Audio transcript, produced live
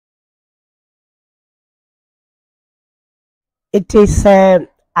It is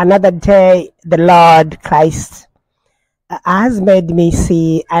another day the Lord Christ has made me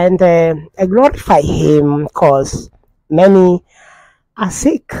see, and I glorify Him because many are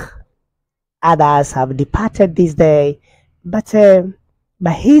sick, others have departed this day, but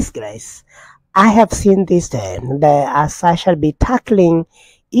by His grace, I have seen this day, as I shall be tackling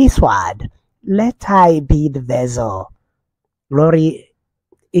His word. Let I be the vessel. Glory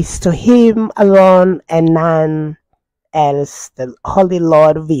is to Him alone and none else, the Holy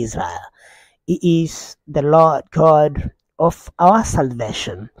Lord of Israel. He is the Lord God of our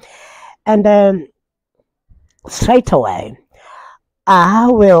salvation. And straight away,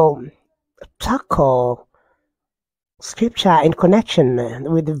 I will tackle scripture in connection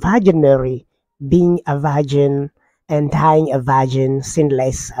with the Virgin Mary being a virgin and dying a virgin,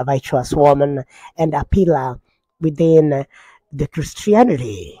 sinless, a virtuous woman, and a pillar within the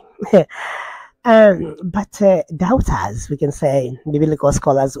Christianity. But doubters, we can say, biblical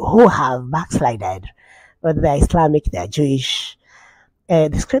scholars who have backslided, whether they're Islamic, they're Jewish,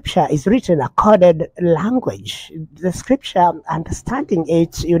 the scripture is written in a coded language. The scripture, understanding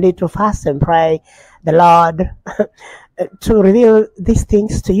it, you need to fast and pray the Lord to reveal these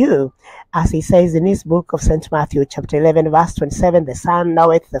things to you. As he says in his book of St. Matthew, chapter 11, verse 27, the Son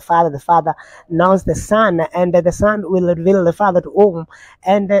knoweth the Father knows the Son, and the Son will reveal the Father to whom,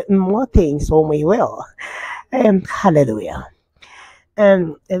 and more things whom he will. Hallelujah.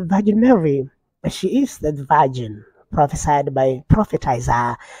 Virgin Mary, she is the virgin prophesied by Prophet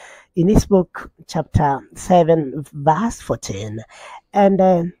Isaiah in his book, chapter 7, verse 14.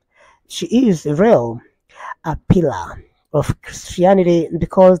 And she is real, a pillar of Christianity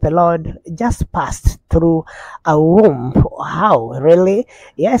because the Lord just passed through a womb. How? Really?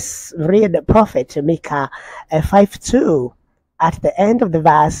 Yes, read Prophet Micah 5:2. At the end of the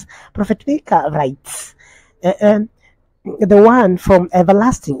verse, Prophet Micah writes, the one from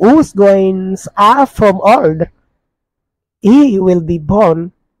everlasting, whose goings are from old, he will be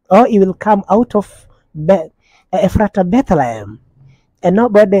born, or he will come out of Ephrata Bethlehem. And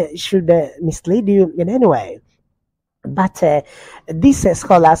nobody should mislead you in any way. But these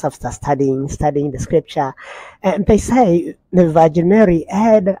scholars, after studying the scripture, they say the Virgin Mary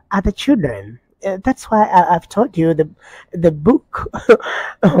had other children. That's why I've told you the book,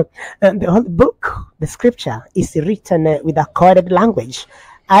 the whole book, the scripture is written with a coded language.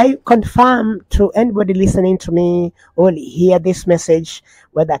 I confirm to anybody listening to me who will hear this message,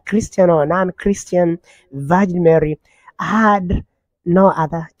 whether Christian or non-Christian, Virgin Mary had no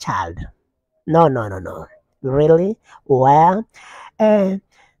other child. No, no, no, no. Really? Well, uh,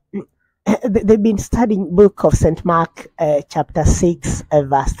 they've been studying book of St. Mark, chapter 6,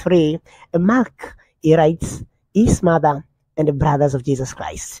 verse 3. Mark, he writes, his mother and the brothers of Jesus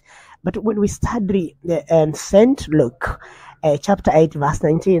Christ. But when we study St. Luke, chapter 8, verse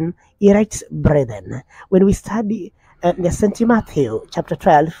 19, he writes, brethren. When we study St. Matthew, chapter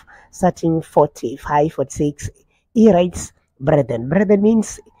 12, starting 45, 46, he writes, brethren. Brethren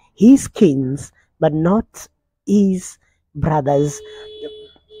means his kins, but not his brothers.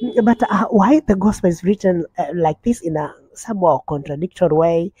 But why the gospel is written like this in a somewhat contradictory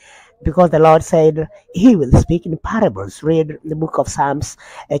way? Because the Lord said he will speak in parables. Read the book of Psalms,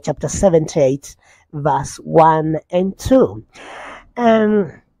 chapter 78, verse 1 and 2.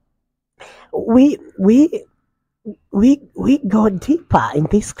 And we go deeper in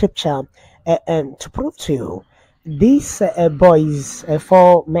this scripture to prove to you these boys,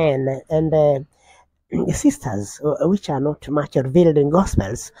 4 men, and sisters, which are not much revealed in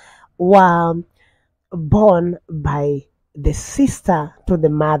Gospels, were born by the sister to the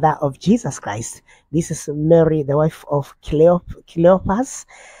mother of Jesus Christ. This is Mary, the wife of Cleopas,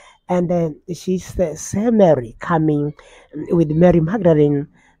 and she's the same Mary coming with Mary Magdalene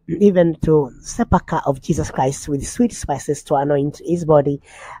even to sepulchre of Jesus Christ with sweet spices to anoint his body.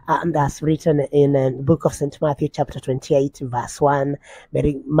 And that's written in the book of St. Matthew, chapter 28, verse 1,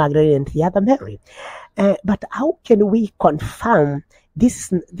 Mary Magdalene and the other Mary. But how can we confirm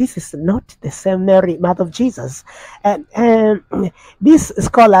this is not the same Mary, mother of Jesus? These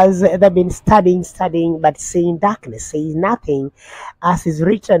scholars, they've been studying, but seeing darkness, seeing nothing, as is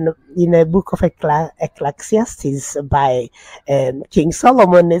written in a book of Ecclesiastes by King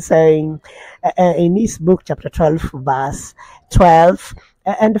Solomon, saying in his book, chapter 12, verse 12,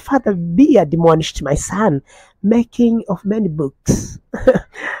 and Father, be admonished, my son, making of many books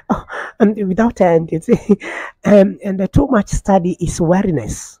and without end. You see, and too much study is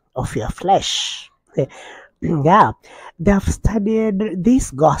weariness of your flesh. Yeah, they have studied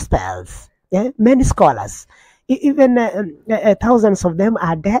these gospels. Yeah? Many scholars, even thousands of them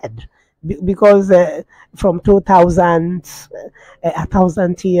are dead. because from 2000,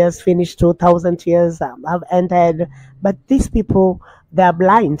 1,000 years finished, 2,000 years have ended, but these people, they are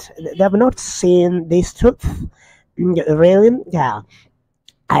blind. They have not seen this truth. Really? Yeah.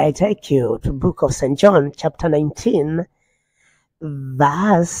 I take you to book of St. John, chapter 19,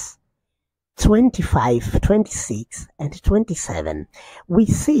 verse 25, 26, and 27. We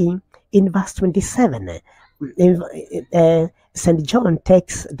see in verse 27, St. John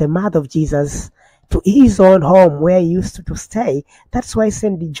takes the mother of Jesus to his own home where he used to stay. That's why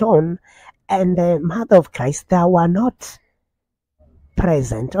St. John and the mother of Christ, they were not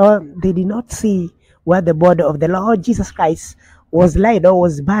present, or they did not see where the body of the Lord Jesus Christ was laid or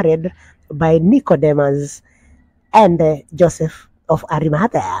was buried by Nicodemus and Joseph of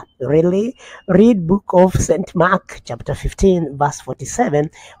Arimathea. Really? Read book of St. Mark, chapter 15, verse 47.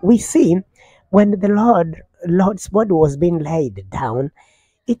 We see when the Lord's body was being laid down,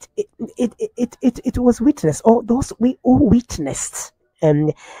 it was witnessed, or those who witnessed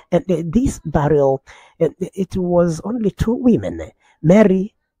this burial. It was only two women,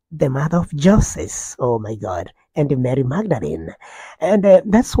 Mary, the mother of Joseph, oh my God, and Mary Magdalene. And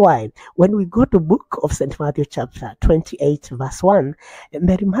that's why when we go to book of St. Matthew chapter 28 verse 1,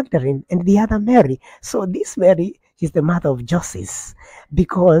 Mary Magdalene and the other Mary. So this Mary is the mother of Joseph,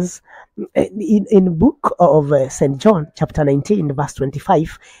 because in book of St. John chapter 19 verse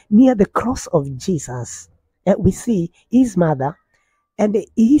 25, near the cross of Jesus, we see his mother and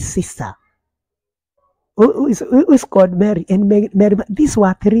his sister, who is called Mary, and Mary. These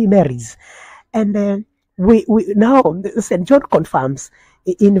were three Marys. And we now St. John confirms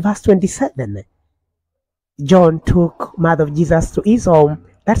in verse 27, John took mother of Jesus to his home.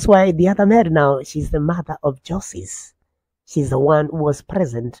 That's why the other Mary now, she's the mother of Joseph. She's the one who was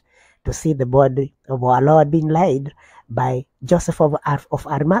present to see the body of our Lord being laid by Joseph of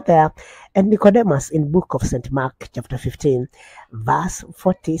Arimathea and Nicodemus in book of St. Mark chapter 15 verse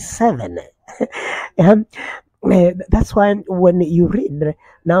 47. That's why when you read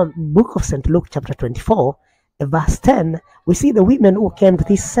now book of St. Luke chapter 24 verse 10, we see the women who came to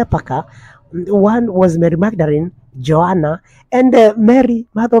this sepulchre. One was Mary Magdalene, Joanna, and Mary,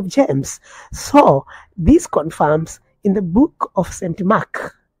 mother of James. So this confirms in the book of St.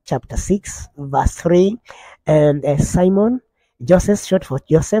 Mark chapter 6 verse 3, and Simon, Joseph, short for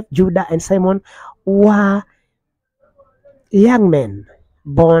Joseph, Judah, and Simon were young men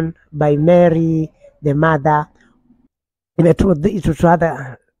born by Mary, the mother, to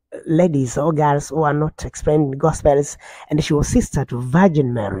other ladies or girls who are not explained in Gospels, and she was sister to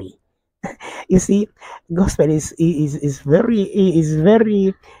Virgin Mary. You see, Gospel is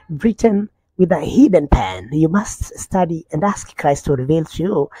very written with a hidden pen. You must study and ask Christ to reveal to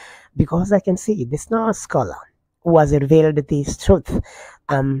you, because I can see there's no scholar who has revealed this truth.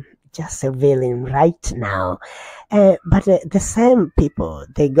 Just revealing right now. But the same people,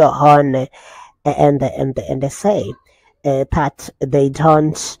 they go on and they say that they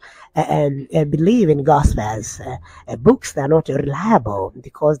don't believe in Gospels. Books that are not reliable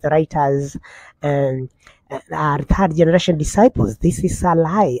because the writers are third generation disciples. This is a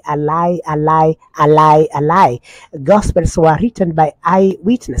lie, a lie, a lie, a lie, a lie. Gospels were written by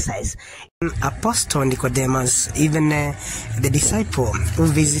eyewitnesses. Apostle Nicodemus, even the disciple who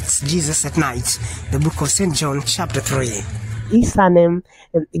visits Jesus at night, the book of St. John chapter 3. His surname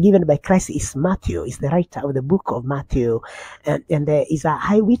given by Christ is Matthew, is the writer of the book of Matthew, and is an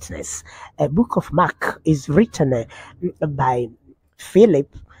eyewitness. A book of Mark is written by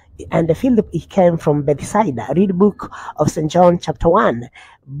Philip, and Philip, he came from Bethsaida. Read book of St. John chapter 1.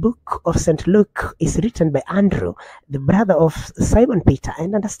 Book of St. Luke is written by Andrew, the brother of Simon Peter.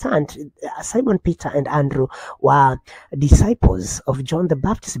 And understand, Simon Peter and Andrew were disciples of John the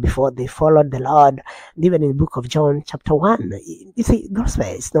Baptist before they followed the Lord. Even in the book of John chapter 1. You see, gospel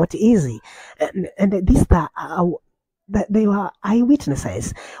is not easy. And these that they were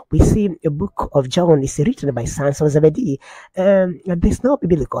eyewitnesses. We see a book of John is written by sons of Zebedee. There's no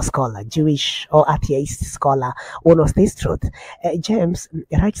biblical scholar, Jewish or atheist scholar, who knows this truth. James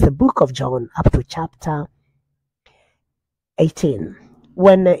writes the book of John up to chapter 18.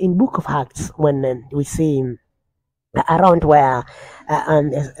 When in book of Acts, when we see around where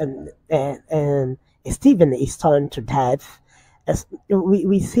Stephen is stoned to death,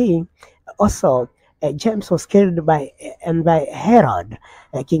 we see also James was killed by Herod.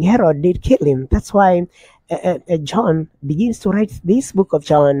 King Herod did kill him. That's why John begins to write this book of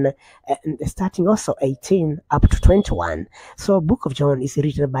John, starting also 18 up to 21. So book of John is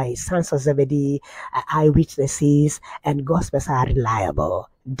written by sons of Zebedee, eyewitnesses, and gospels are reliable.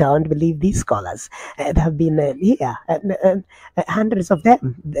 Don't believe these scholars. There have been here hundreds of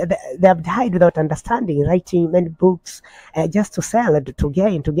them. They have died without understanding, writing many books just to sell, to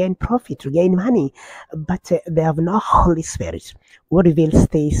gain profit, to gain money. But they have no Holy Spirit who reveals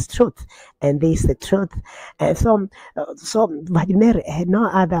this truth, and this is the truth. So Virgin Mary had no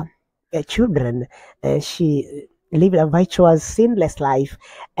other children. She lived a virtuous, sinless life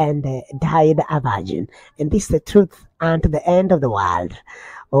and died a virgin. And this is the truth unto the end of the world.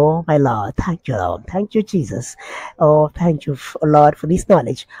 Oh, my Lord. Thank you, Lord. Thank you, Jesus. Oh, thank you, Lord, for this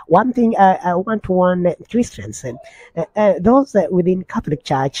knowledge. One thing I want to warn Christians, those within Catholic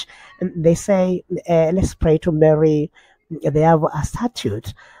Church, they say, let's pray to Mary. They have a statue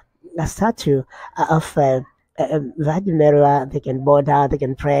of Virgin Mary. They can bow down, they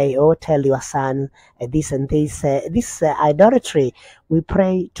can pray, oh, tell your son this and this. This idolatry, we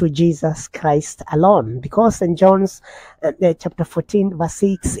pray to Jesus Christ alone, because in John's chapter 14, verse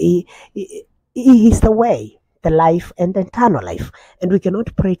 6, he is the way, the life, and the eternal life, and we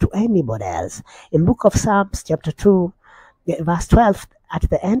cannot pray to anybody else. In book of Psalms, chapter 2, verse 12, at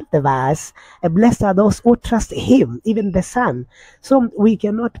the end of the verse, blessed are those who trust him, even the Son. So we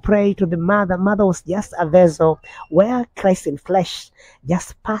cannot pray to the mother. Mother was just a vessel where Christ in flesh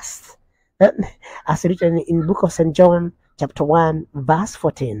just passed. As written in book of St. John, chapter 1, verse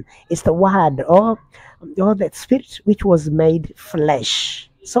 14. It's the word, or the spirit which was made flesh.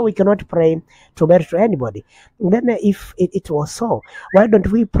 So we cannot pray to Mary to anybody. Then if it was so, why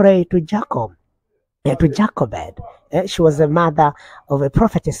don't we pray to Jacob? To Jochebed. She was the mother of a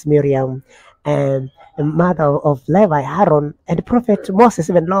prophetess Miriam, and a mother of Levi, Aaron, and prophet Moses,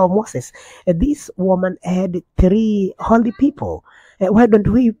 even law of Moses. This woman had 3 holy people. Why don't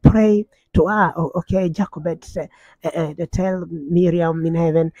we pray to her? Okay, Jochebed, tell Miriam in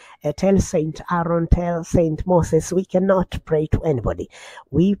heaven, tell Saint Aaron, tell Saint Moses. We cannot pray to anybody.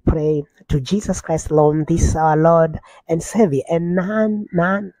 We pray to Jesus Christ alone, this our Lord and Savior, and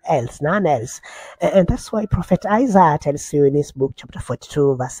none else. And that's why Prophet Isaiah tells you in his book, chapter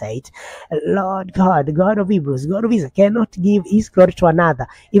 42, verse 8, Lord God, God of Hebrews, God of Israel, cannot give his glory to another,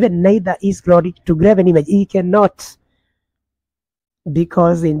 even neither his glory to graven image. He cannot.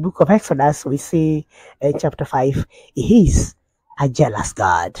 Because in book of Exodus, we see in chapter 5, he is a jealous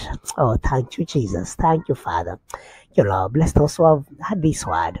God. Oh, thank you, Jesus. Thank you, Father. You Lord, bless those who have had this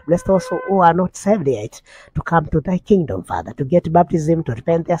word. Bless those who are not saved yet to come to thy kingdom, Father, to get baptism, to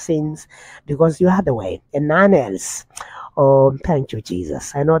repent their sins, because you are the way and none else. Oh, thank you,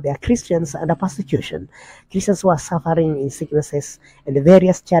 Jesus. I know there are Christians under persecution, Christians who are suffering in sicknesses and the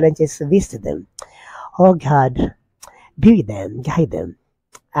various challenges visit them. Oh, God, be with them, guide them,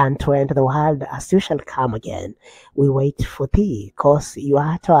 and to enter the world as you shall come again. We wait for thee, because you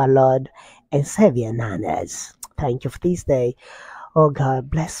are to our Lord and Savior, none else. Thank you for this day. Oh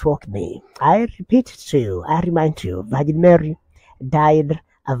God, bless walk me. I repeat it to you, I remind you, Virgin Mary died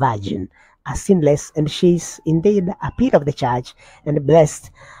a virgin, a sinless, and she's indeed a pillar of the church and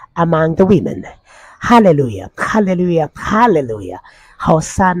blessed among the women. Hallelujah, hallelujah, hallelujah.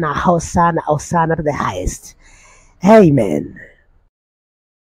 Hosanna, Hosanna, Hosanna to the highest. Amen.